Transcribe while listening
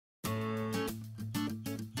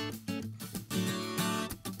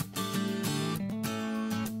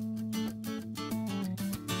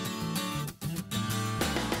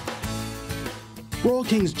Broil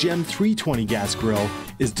King's Gem320 gas grill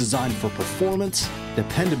is designed for performance,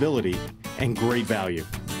 dependability, and great value.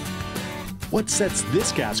 What sets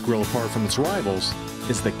this gas grill apart from its rivals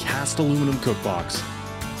is the cast aluminum cookbox.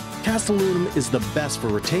 Cast aluminum is the best for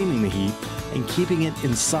retaining the heat and keeping it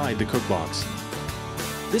inside the cookbox.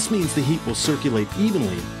 This means the heat will circulate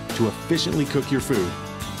evenly to efficiently cook your food.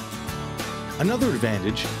 Another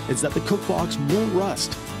advantage is that the cookbox won't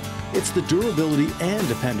rust. It's the durability and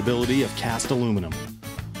dependability of cast aluminum.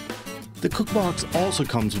 The cookbox also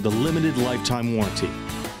comes with a limited lifetime warranty.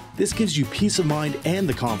 This gives you peace of mind and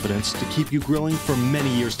the confidence to keep you grilling for many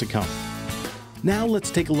years to come. Now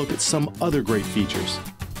let's take a look at some other great features.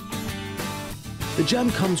 The Gem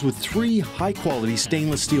comes with 3 high-quality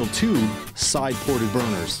stainless steel tube side-ported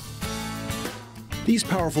burners. These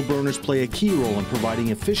powerful burners play a key role in providing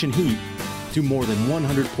efficient heat through more than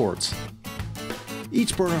 100 ports.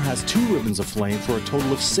 Each burner has 2 ribbons of flame for a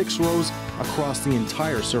total of 6 rows across the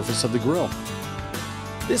entire surface of the grill.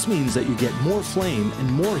 This means that you get more flame and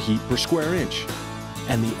more heat per square inch,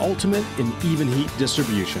 and the ultimate in even heat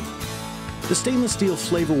distribution. The stainless steel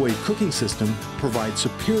flavor wave cooking system provides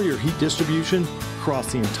superior heat distribution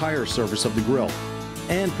across the entire surface of the grill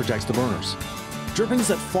and protects the burners. Drippings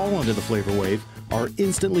that fall onto the flavor wave are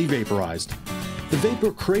instantly vaporized. The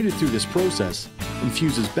vapor created through this process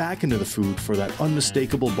infuses back into the food for that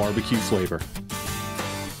unmistakable barbecue flavor.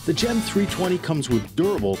 The Gem320 comes with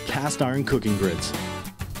durable cast iron cooking grids.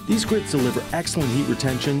 These grids deliver excellent heat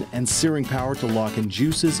retention and searing power to lock in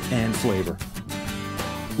juices and flavor.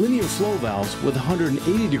 Linear flow valves with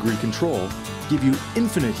 180-degree control give you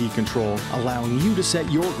infinite heat control, allowing you to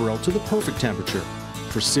set your grill to the perfect temperature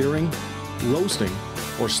for searing, roasting,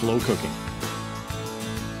 or slow cooking.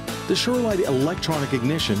 The Surelight electronic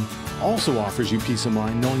ignition also offers you peace of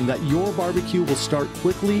mind knowing that your barbecue will start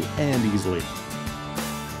quickly and easily.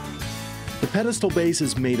 The pedestal base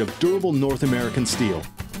is made of durable North American steel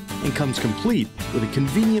and comes complete with a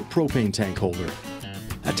convenient propane tank holder.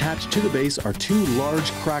 Attached to the base are 2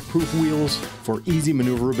 large crack-proof wheels for easy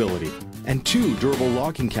maneuverability and 2 durable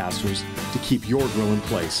locking casters to keep your grill in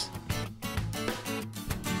place.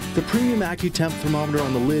 The premium AccuTemp thermometer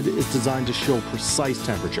on the lid is designed to show precise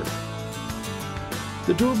temperature.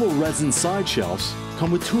 The durable resin side shelves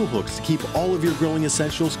come with tool hooks to keep all of your grilling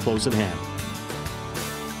essentials close at hand.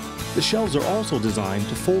 The shelves are also designed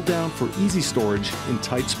to fold down for easy storage in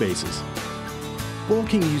tight spaces. Broil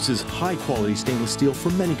King uses high-quality stainless steel for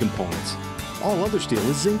many components. All other steel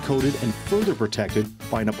is zinc-coated and further protected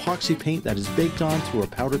by an epoxy paint that is baked on through a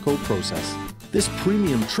powder coat process. This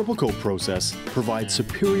premium triple coat process provides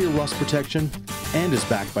superior rust protection and is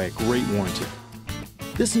backed by a great warranty.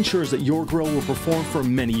 This ensures that your grill will perform for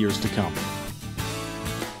many years to come.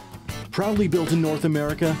 Proudly built in North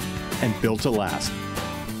America and built to last.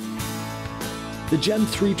 The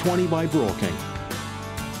Gem320 by Broil King.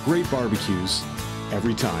 Great barbecues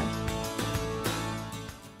every time.